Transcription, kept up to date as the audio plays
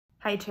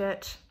Hey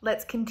church,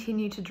 let's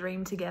continue to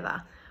dream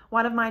together.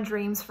 One of my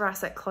dreams for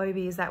us at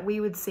Clovey is that we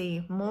would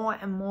see more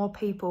and more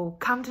people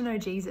come to know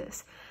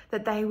Jesus,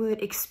 that they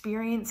would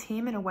experience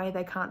him in a way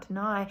they can't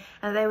deny,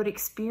 and they would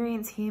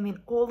experience him in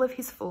all of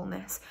his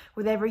fullness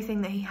with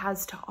everything that he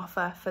has to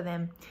offer for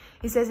them.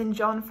 He says in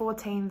John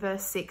 14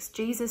 verse 6,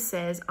 Jesus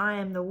says, "I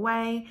am the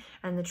way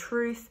and the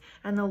truth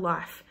and the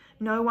life.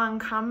 No one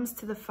comes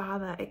to the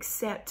Father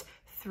except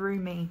through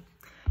me."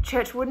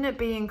 Church, wouldn't it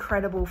be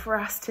incredible for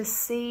us to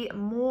see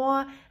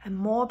more and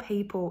more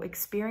people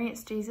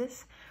experience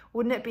Jesus?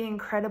 Wouldn't it be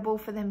incredible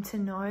for them to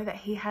know that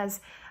he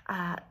has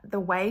the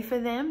way for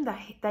them,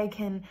 that they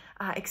can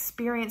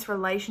experience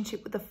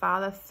relationship with the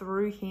Father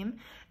through him,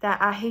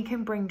 that he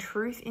can bring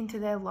truth into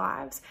their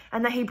lives,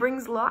 and that he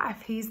brings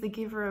life. He's the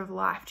giver of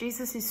life.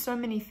 Jesus is so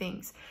many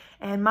things.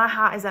 And my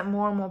heart is that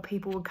more and more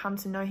people would come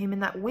to know him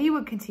and that we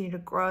would continue to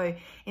grow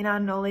in our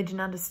knowledge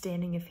and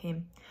understanding of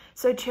him.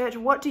 So church,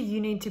 what do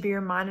you need to be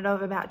reminded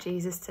of about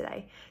Jesus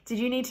today? Did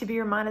you need to be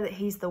reminded that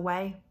he's the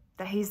way,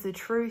 that he's the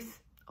truth,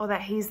 or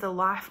that he's the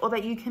life, or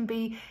that you can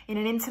be in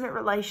an intimate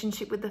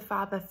relationship with the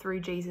Father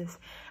through Jesus?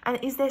 And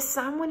is there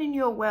someone in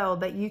your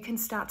world that you can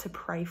start to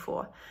pray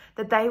for,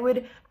 that they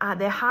would,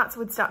 their hearts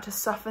would start to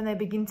soften, they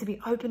begin to be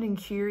open and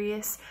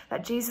curious,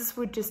 that Jesus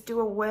would just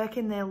do a work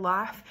in their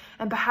life,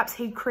 and perhaps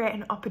he'd create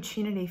an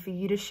opportunity for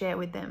you to share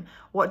with them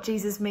what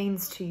Jesus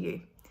means to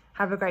you?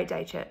 Have a great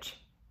day, church.